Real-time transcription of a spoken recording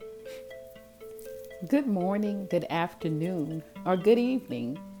Good morning, good afternoon, or good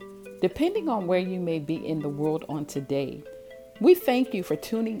evening, depending on where you may be in the world on today. We thank you for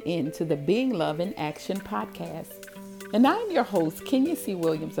tuning in to the Being Love in Action podcast. And I'm your host, Kenya C.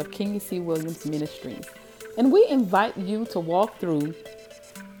 Williams of Kenya C. Williams Ministries. And we invite you to walk through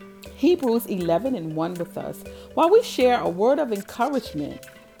Hebrews 11 and 1 with us while we share a word of encouragement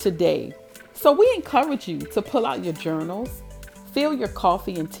today. So we encourage you to pull out your journals, fill your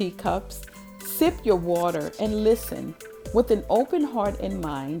coffee and tea cups, sip your water, and listen with an open heart and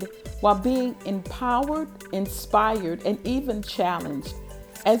mind while being empowered, inspired, and even challenged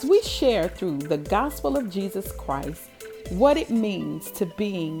as we share through the gospel of Jesus Christ what it means to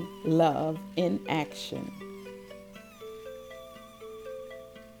being love in action.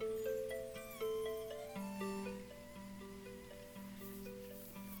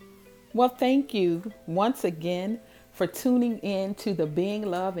 Well, thank you once again for tuning in to the Being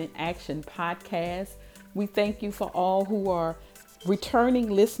Love in Action podcast. We thank you for all who are returning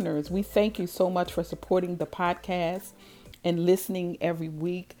listeners. We thank you so much for supporting the podcast and listening every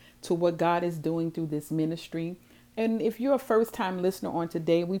week to what God is doing through this ministry. And if you're a first time listener on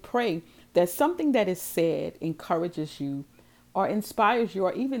today, we pray that something that is said encourages you or inspires you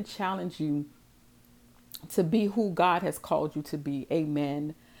or even challenges you to be who God has called you to be.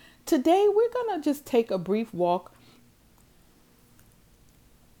 Amen. Today, we're going to just take a brief walk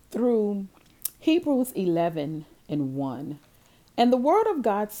through Hebrews 11 and 1. And the Word of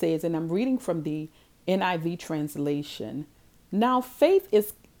God says, and I'm reading from the NIV translation, now faith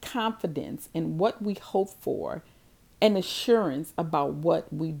is confidence in what we hope for and assurance about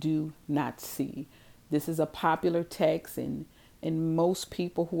what we do not see. This is a popular text, and most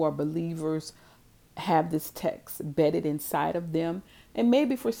people who are believers have this text bedded inside of them. And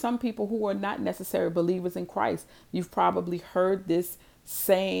maybe for some people who are not necessarily believers in Christ, you've probably heard this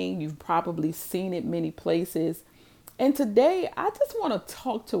saying, you've probably seen it many places. And today, I just want to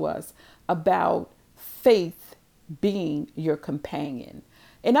talk to us about faith being your companion.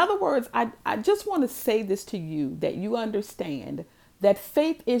 In other words, I just want to say this to you that you understand that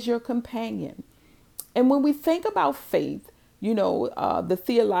faith is your companion. And when we think about faith, the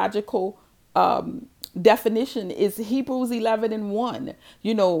theological definition is Hebrews 11 and 1,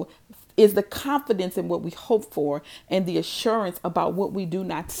 is the confidence in what we hope for and the assurance about what we do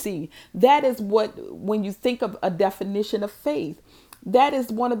not see. That is what, when you think of a definition of faith, that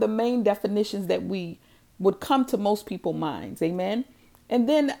is one of the main definitions that we would come to most people's minds. Amen. And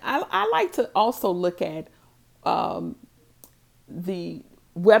then I like to also look at the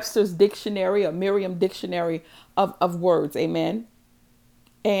Webster's dictionary or Merriam dictionary of words. Amen.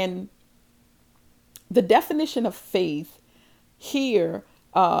 And the definition of faith here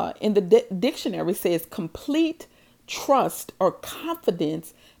in the dictionary says complete trust or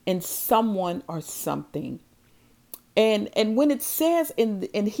confidence in someone or something. And when it says in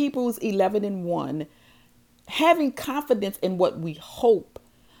Hebrews 11 and 1, having confidence in what we hope,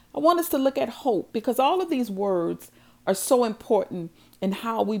 I want us to look at hope because all of these words are so important in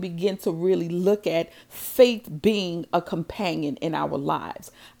how we begin to really look at faith being a companion in our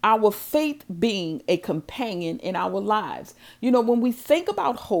lives. Our faith being a companion in our lives. When we think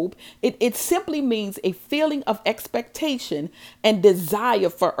about hope, it simply means a feeling of expectation and desire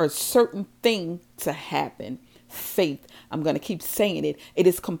for a certain thing to happen. Faith, I'm going to keep saying it. It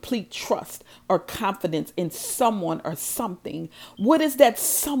is complete trust or confidence in someone or something. What is that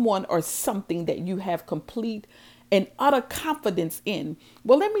someone or something that you have complete and utter confidence in?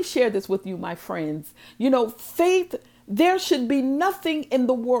 Well, let me share this with you, my friends. Faith, there should be nothing in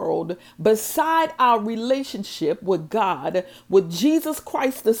the world beside our relationship with God, with Jesus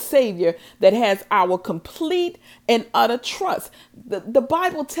Christ, the Savior, that has our complete and utter trust. The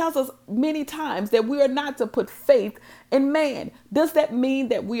Bible tells us many times that we are not to put faith in man. Does that mean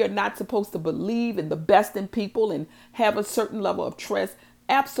that we are not supposed to believe in the best in people and have a certain level of trust?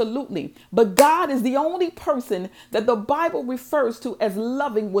 Absolutely. But God is the only person that the Bible refers to as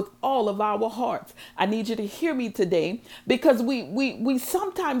loving with all of our hearts. I need you to hear me today because we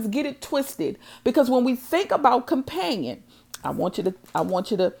sometimes get it twisted, because when we think about companion, I want you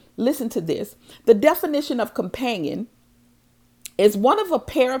to listen to this. The definition of companion is one of a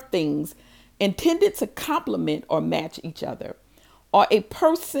pair of things intended to complement or match each other, or a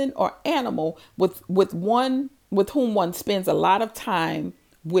person or animal with whom one spends a lot of time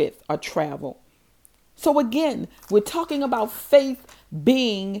with or travel. So again, we're talking about faith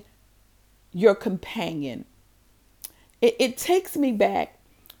being your companion. It takes me back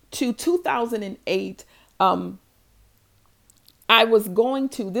to 2008.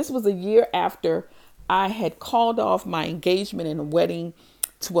 This was a year after I had called off my engagement and wedding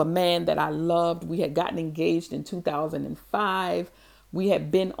to a man that I loved. We had gotten engaged in 2005. We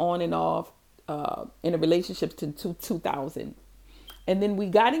had been on and off in a relationship since 2000. And then we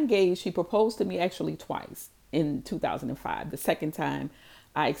got engaged. He proposed to me actually twice in 2005. The second time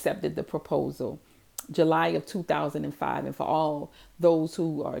I accepted the proposal, July of 2005. And for all those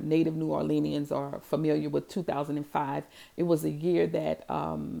who are native New Orleanians or familiar with 2005, it was a year that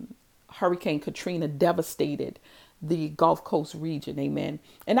Hurricane Katrina devastated the Gulf Coast region. Amen.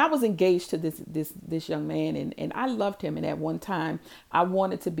 And I was engaged to this young man, and I loved him. And at one time I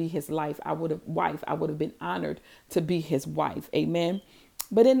wanted to be his I would have been honored to be his wife. Amen.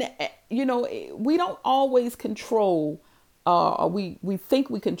 But we don't always control, or we think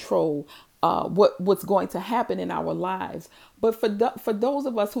we control what's going to happen in our lives. But for those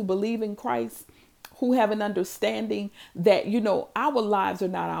of us who believe in Christ, who have an understanding that, our lives are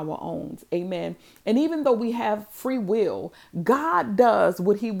not our own. Amen. And even though we have free will, God does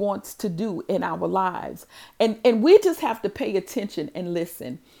what he wants to do in our lives. And we just have to pay attention and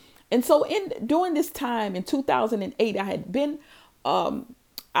listen. And so during this time in 2008, I had been out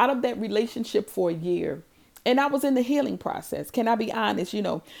of that relationship for a year. And I was in the healing process. Can I be honest?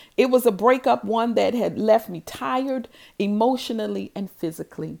 It was a breakup, one that had left me tired emotionally and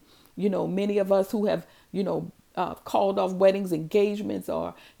physically. Many of us who have, called off weddings, engagements,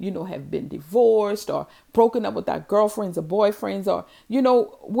 or, have been divorced or broken up with our girlfriends or boyfriends, or,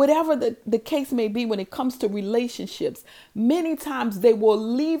 whatever the case may be when it comes to relationships, many times they will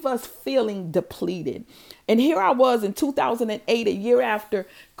leave us feeling depleted. And here I was in 2008, a year after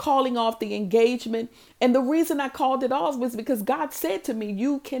calling off the engagement. And the reason I called it off was because God said to me,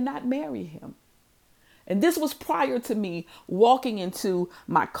 you cannot marry him. And this was prior to me walking into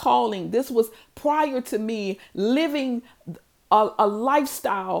my calling. This was prior to me living a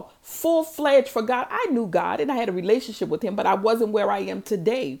lifestyle full-fledged for God. I knew God and I had a relationship with him, but I wasn't where I am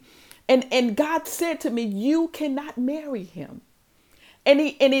today. And God said to me, you cannot marry him. And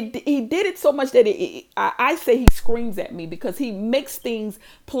he did it so much that I say he screams at me, because he makes things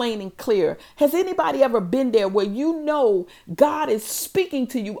plain and clear. Has anybody ever been there where God is speaking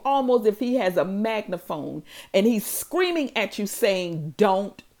to you almost if he has a magnaphone and he's screaming at you saying,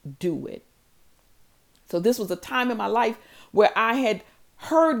 don't do it? So this was a time in my life where I had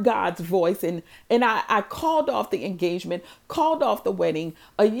heard God's voice, and I called off the engagement, called off the wedding.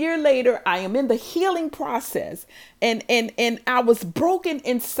 A year later, I am in the healing process, and I was broken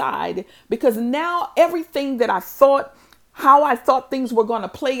inside, because now everything that how I thought things were going to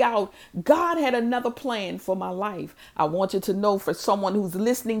play out, God had another plan for my life. I want you to know, for someone who's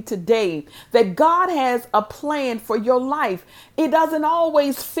listening today, that God has a plan for your life. It doesn't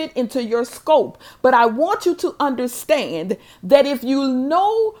always fit into your scope, but I want you to understand that if you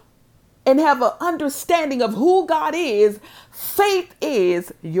know and have an understanding of who God is, faith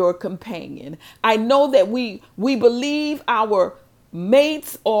is your companion. I know that we believe our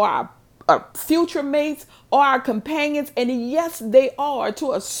mates or our future mates or our companions, and yes, they are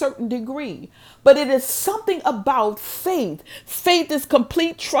to a certain degree, but it is something about faith. Faith is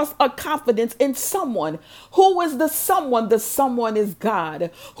complete trust or confidence in someone. Who is the someone? The someone is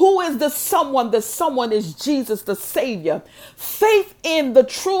God. Who is the someone? The someone is Jesus, the Savior. Faith in the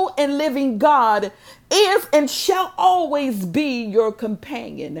true and living God is and shall always be your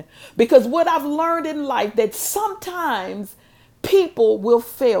companion, because what I've learned in life, that sometimes people will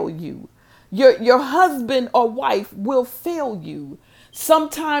fail you. Your husband or wife will fail you.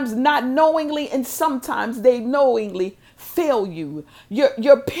 Sometimes not knowingly, and sometimes they knowingly fail you.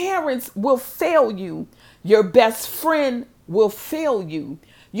 Your parents will fail you. Your best friend will fail you.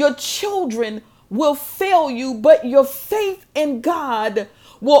 Your children will fail you, but your faith in God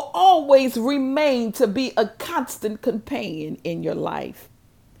will always remain to be a constant companion in your life.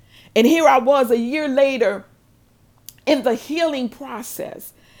 And here I was a year later in the healing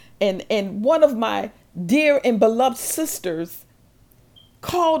process. And one of my dear and beloved sisters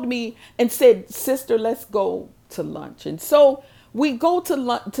called me and said, sister, let's go to lunch. And so we go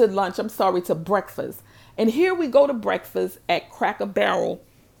to breakfast. And here we go to breakfast at Cracker Barrel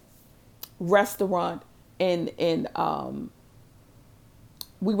restaurant in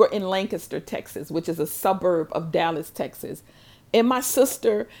we were in Lancaster, Texas, which is a suburb of Dallas, Texas. And my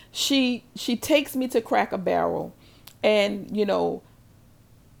sister, she takes me to Cracker Barrel. And,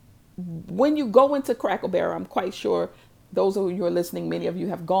 when you go into Cracker Barrel, I'm quite sure those of you who are listening, many of you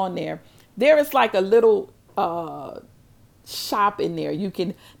have gone there. There is like a little shop in there.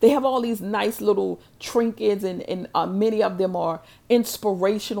 They have all these nice little trinkets, and many of them are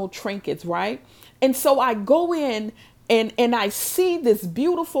inspirational trinkets, right? And so I go in and I see this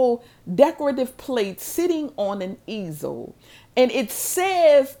beautiful decorative plate sitting on an easel. And it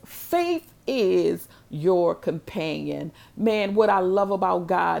says faith is your companion. Man, what I love about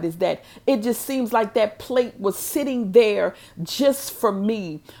God is that it just seems like that plate was sitting there just for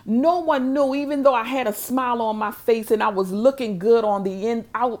me. No one knew, even though I had a smile on my face and I was looking good on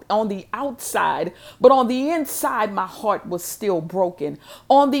the outside, but on the inside my heart was still broken.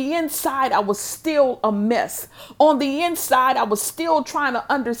 On the inside I was still a mess. On the inside I was still trying to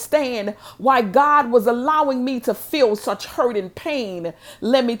understand why God was allowing me to feel such hurt and pain.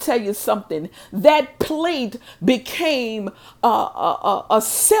 Let me tell you something. That plate became a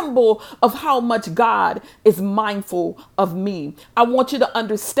symbol of how much God is mindful of me. I want you to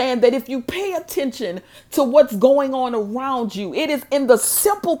understand that if you pay attention to what's going on around you, it is in the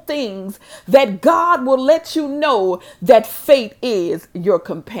simple things that God will let you know that fate is your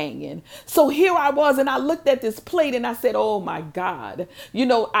companion. So here I was, and I looked at this plate and I said, oh my God,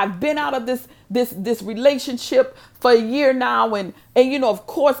 I've been out of this relationship for a year now, and of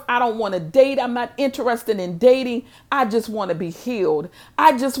course I don't want to date. I'm not interested in dating. I just want to be healed.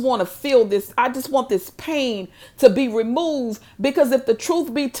 I just want to feel this. I just want this pain to be removed, because if the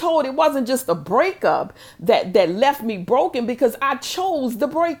truth be told, it wasn't just a breakup that left me broken, because I chose the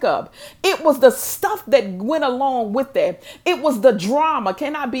breakup. It was the stuff that went along with that. It was the drama.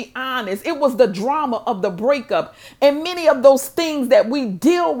 Can I be honest? It was the drama of the breakup. And many of those things that we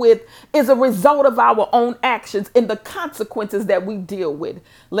deal with is a result of our own actions and the consequences that we deal with.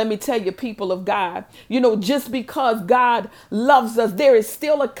 Let me tell you, people of God, just because God loves us, there is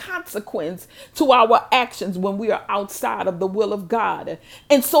still a consequence to our actions when we are outside of the will of God.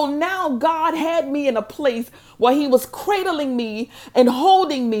 And so now God had me in a place where he was cradling me and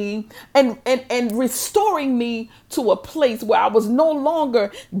holding me and restoring me to a place where I was no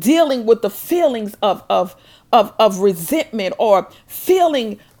longer dealing with the feelings of resentment, or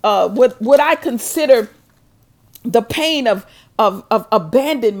feeling what I consider the pain of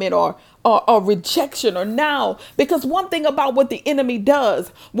abandonment, or rejection, or now, because one thing about what the enemy does,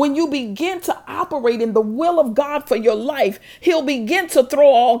 when you begin to operate in the will of God for your life, he'll begin to throw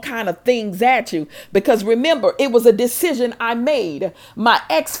all kind of things at you. Because remember, it was a decision I made. My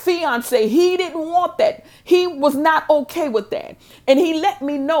ex-fiance, he didn't want that. He was not okay with that. And he let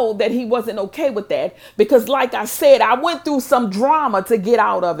me know that he wasn't okay with that, because like I said, I went through some drama to get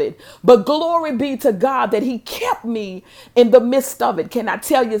out of it. But glory be to God that he kept me in the midst of it. Can I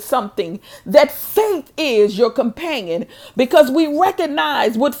tell you something? That faith is your companion, because we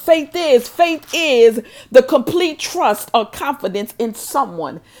recognize what faith is. Faith is the complete trust or confidence in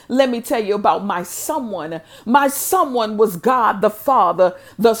someone. Let me tell you about my someone. My someone was God the Father,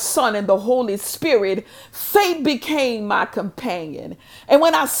 the Son, and the Holy Spirit. Faith became my companion. And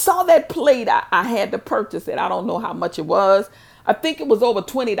when I saw that plate, I had to purchase it. I don't know how much it was. I think it was over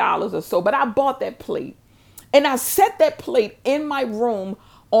 $20 or so, but I bought that plate. And I set that plate in my room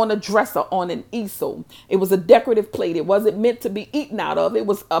on a dresser, on an easel. It was a decorative plate. It wasn't meant to be eaten out of. It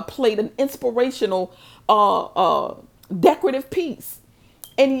was a plate, an inspirational decorative piece.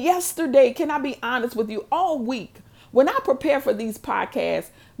 And yesterday, can I be honest with you, all week, when I prepare for these podcasts,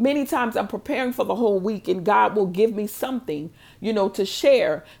 many times I'm preparing for the whole week, and God will give me something, to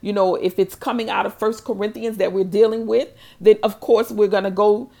share. If it's coming out of First Corinthians that we're dealing with, then of course we're going to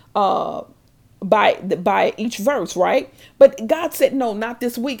go by each verse, right? But God said, no, not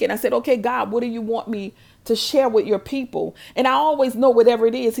this week. And I said, okay, God, what do you want me to share with your people? And I always know whatever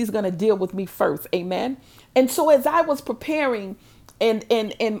it is, he's going to deal with me first. Amen. And so as I was preparing,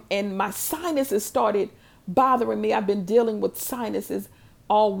 and my sinuses started bothering me. I've been dealing with sinuses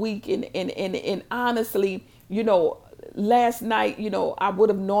all week. And honestly, last night, I would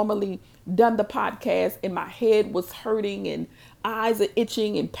have normally done the podcast, and my head was hurting, and eyes are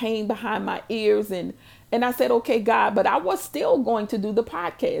itching, and pain behind my ears. And I said, okay, God, but I was still going to do the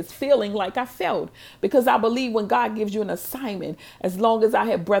podcast, feeling like I felt, because I believe when God gives you an assignment, as long as I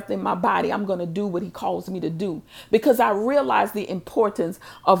have breath in my body, I'm going to do what he calls me to do, because I realize the importance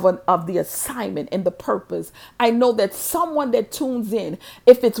of the assignment and the purpose. I know that someone that tunes in,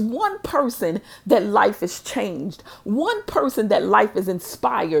 if it's one person that life is changed, one person that life is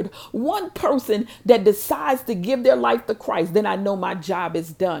inspired, one person that decides to give their life to Christ, then I know my job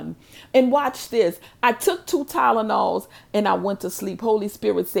is done. And watch this. I took 2 Tylenols and I went to sleep. Holy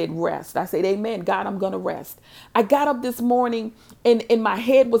Spirit said, rest. I said, amen, God, I'm going to rest. I got up this morning and my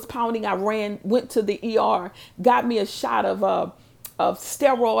head was pounding. I went to the ER, got me a shot of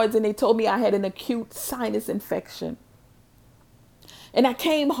steroids, and they told me I had an acute sinus infection. And I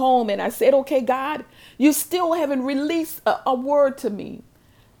came home and I said, okay, God, you still haven't released a word to me.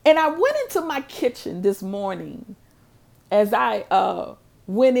 And I went into my kitchen this morning as I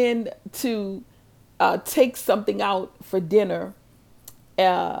went in to take something out for dinner,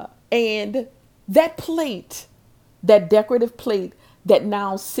 and that plate, that decorative plate that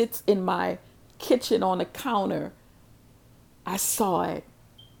now sits in my kitchen on the counter, I saw it,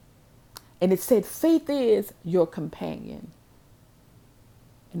 and it said, "Faith is your companion."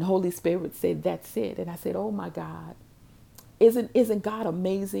 And the Holy Spirit said, "That's it." And I said, "Oh my God, isn't God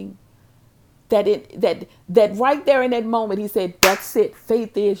amazing?" That right there in that moment, he said, "That's it.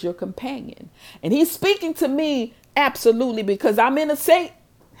 Faith is your companion." And he's speaking to me absolutely, because I'm in a state,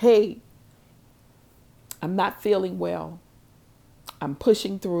 hey, I'm not feeling well. I'm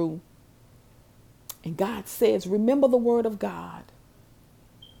pushing through. And God says, remember the word of God.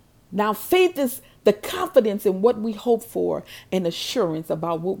 Now, faith is the confidence in what we hope for and assurance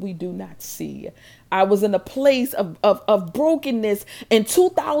about what we do not see. I was in a place of brokenness in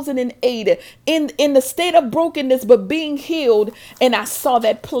 2008, in the state of brokenness, but being healed. And I saw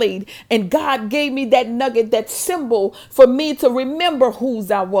that plate, and God gave me that nugget, that symbol for me to remember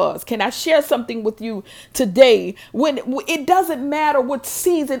whose I was. Can I share something with you today? When it doesn't matter what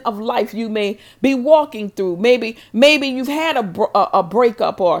season of life you may be walking through. Maybe you've had a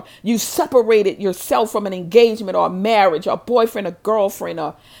breakup, or you separated yourself from an engagement or a marriage, or boyfriend or girlfriend,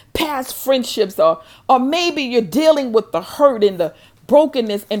 or past friendships, or maybe you're dealing with the hurt and the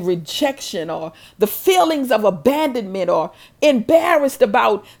brokenness and rejection, or the feelings of abandonment, or embarrassed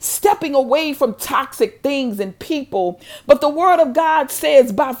about stepping away from toxic things and people. But the word of God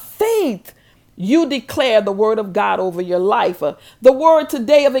says, by faith, you declare the word of God over your life. The word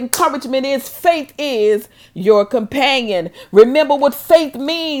today of encouragement is, faith is your companion. Remember what faith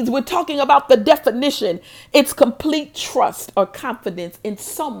means. We're talking about the definition. It's complete trust or confidence in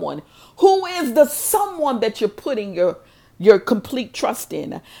someone. Who is the someone that you're putting your complete trust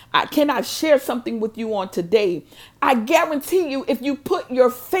in? Can I share something with you on today? I guarantee you, if you put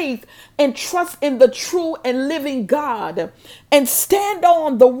your faith and trust in the true and living God and stand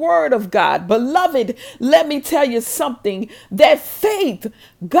on the word of God, beloved, let me tell you something, that faith,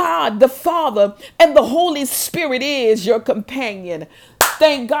 God the Father and the Holy Spirit is your companion.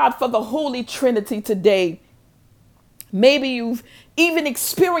 Thank God for the Holy Trinity today. Maybe you've even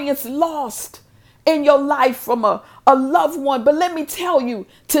experienced loss in your life from a loved one. But let me tell you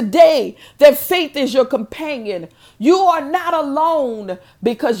today that faith is your companion. You are not alone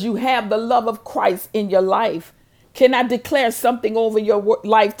because you have the love of Christ in your life. Can I declare something over your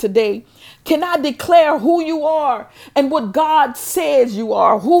life today? Can I declare who you are and what God says you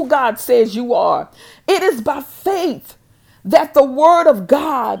are, who God says you are? It is by faith that the word of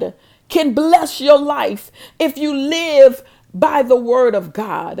God can bless your life if you live by the word of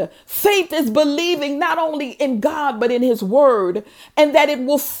God. Faith is believing not only in God, but in his word, and that it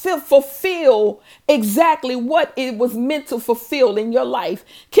will fulfill exactly what it was meant to fulfill in your life.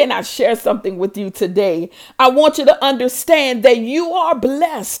 Can I share something with you today? I want you to understand that you are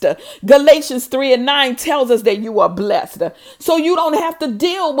blessed. Galatians 3:9 tells us that you are blessed. So you don't have to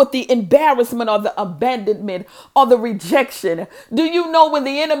deal with the embarrassment or the abandonment or the rejection. Do you know when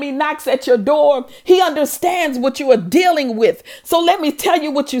the enemy knocks at your door, he understands what you are dealing with? So let me tell you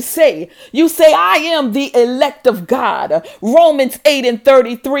what you say. You say, I am the elect of God. Romans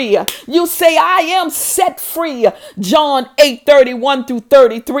 8:33. You say, I am set free. John 8:31 through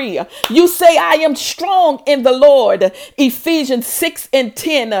 33. You say, I am strong in the Lord. Ephesians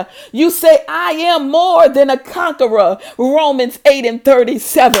 6:10. You say, I am more than a conqueror. Romans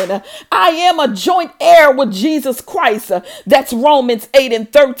 8:37. I am a joint heir with Jesus Christ. That's Romans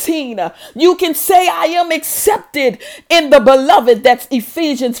 8:13. You can say, I am accepted in the beloved. That's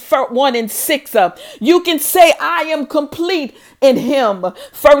Ephesians 1:6. You can say, I am complete in him.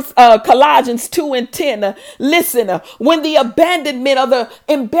 Colossians 2:10. Listen, when the abandonment or the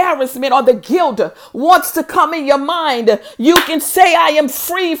embarrassment or the guilt wants to come in your mind, you can say, I am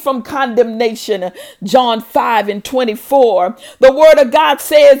free from condemnation. John 5:24. The word of God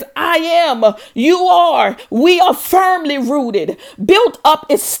says, I am, you are, we are firmly rooted, built up,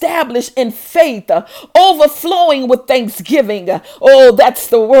 established in faith, overflowing with thanksgiving. Oh, that's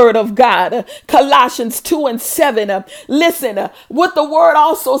the word of God. Colossians 2:7. Listen, what the word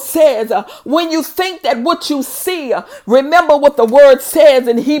also says, when you think that what you see, remember what the word says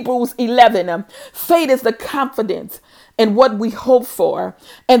in Hebrews 11. Faith is the confidence and what we hope for,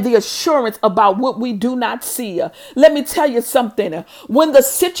 and the assurance about what we do not see. Let me tell you something. When the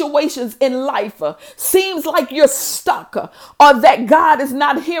situations in life seems like you're stuck, or that God is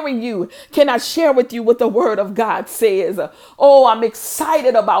not hearing you, can I share with you what the word of God says? Oh, I'm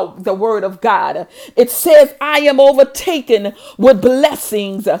excited about the word of God. It says, I am overtaken with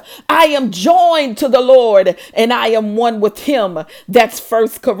blessings. I am joined to the Lord, and I am one with him. That's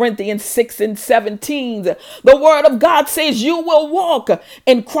First Corinthians 6:17. The word of God says you will walk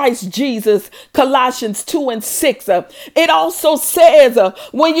in Christ Jesus. Colossians 2:6. It also says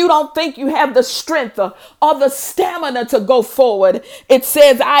when you don't think you have the strength or the stamina to go forward, it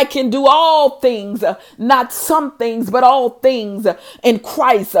says I can do all things, not some things, but all things in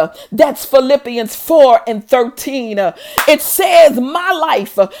Christ. That's Philippians 4:13. It says my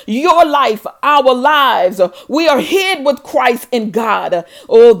life, your life, our lives, we are hid with Christ in God.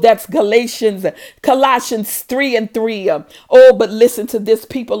 Oh, that's Colossians 3:3. Oh, but listen to this,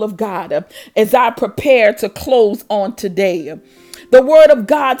 people of God, as I prepare to close on today. The word of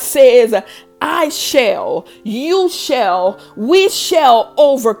God says, I shall, you shall, we shall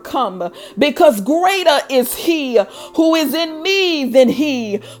overcome, because greater is he who is in me than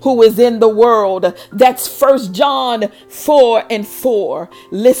he who is in the world. That's First John 4:4.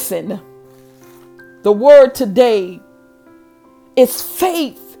 Listen, the word today is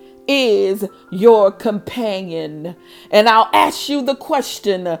faith is your companion. And I'll ask you the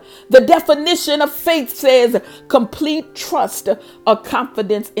question. The definition of faith says complete trust or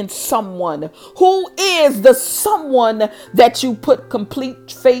confidence in someone. Who is the someone that you put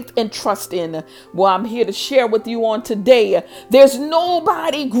complete faith and trust in? Well, I'm here to share with you on today. There's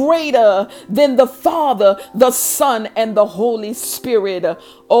nobody greater than the Father, the Son, and the Holy Spirit.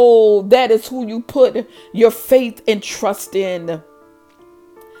 Oh, that is who you put your faith and trust in.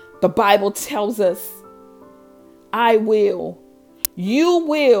 The Bible tells us, I will, you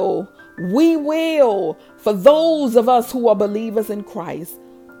will, we will, for those of us who are believers in Christ,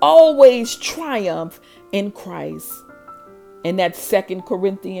 always triumph in Christ. And that's 2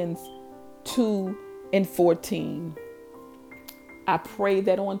 Corinthians 2:14. I pray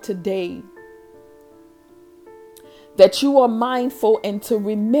that on today, that you are mindful and to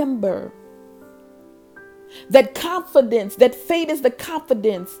remember that confidence, that faith is the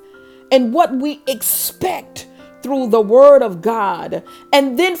confidence and what we expect through the word of God.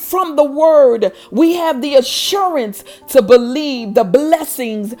 And then from the word, we have the assurance to believe the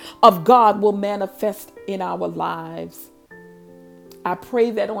blessings of God will manifest in our lives. I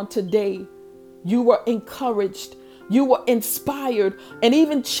pray that on today, you were encouraged, you were inspired, and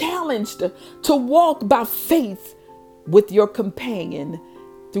even challenged to walk by faith with your companion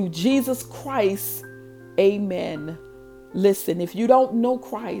through Jesus Christ. Amen. Listen, if you don't know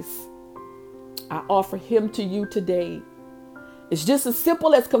Christ, I offer him to you today. It's just as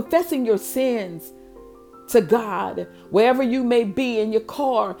simple as confessing your sins to God, wherever you may be, in your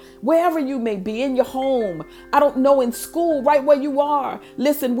car, wherever you may be, in your home, I don't know, in school, right where you are.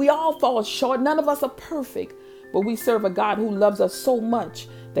 Listen, we all fall short. None of us are perfect, but we serve a God who loves us so much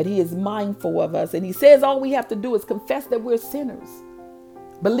that he is mindful of us. And he says all we have to do is confess that we're sinners.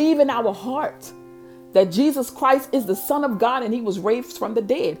 Believe in our heart that Jesus Christ is the Son of God and he was raised from the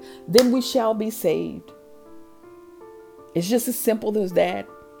dead. Then we shall be saved. It's just as simple as that.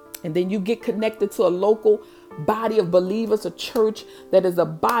 And then you get connected to a local body of believers, a church that is a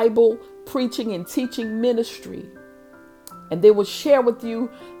Bible preaching and teaching ministry. And they will share with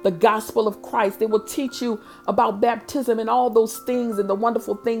you the gospel of Christ. They will teach you about baptism and all those things and the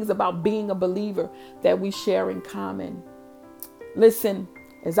wonderful things about being a believer that we share in common. Listen,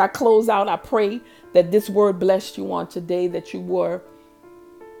 as I close out, I pray that this word blessed you on today, that you were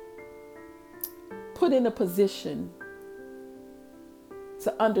put in a position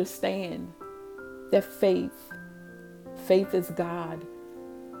to understand that faith is God.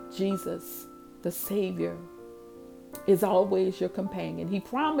 Jesus, the Savior, is always your companion. He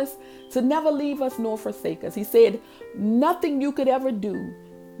promised to never leave us nor forsake us. He said nothing you could ever do,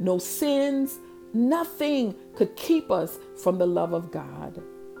 no sins, nothing could keep us from the love of God.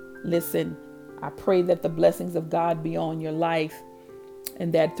 Listen, I pray that the blessings of God be on your life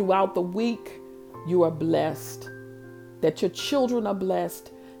and that throughout the week you are blessed, that your children are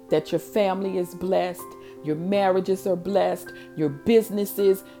blessed, that your family is blessed, your marriages are blessed, your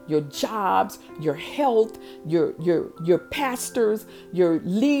businesses, your jobs, your health, your pastors, your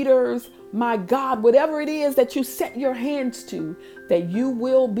leaders, my God, whatever it is that you set your hands to, that you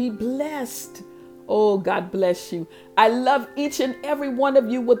will be blessed. Oh, God bless you. I love each and every one of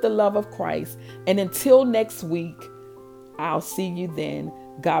you with the love of Christ. And until next week, I'll see you then.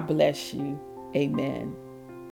 God bless you. Amen.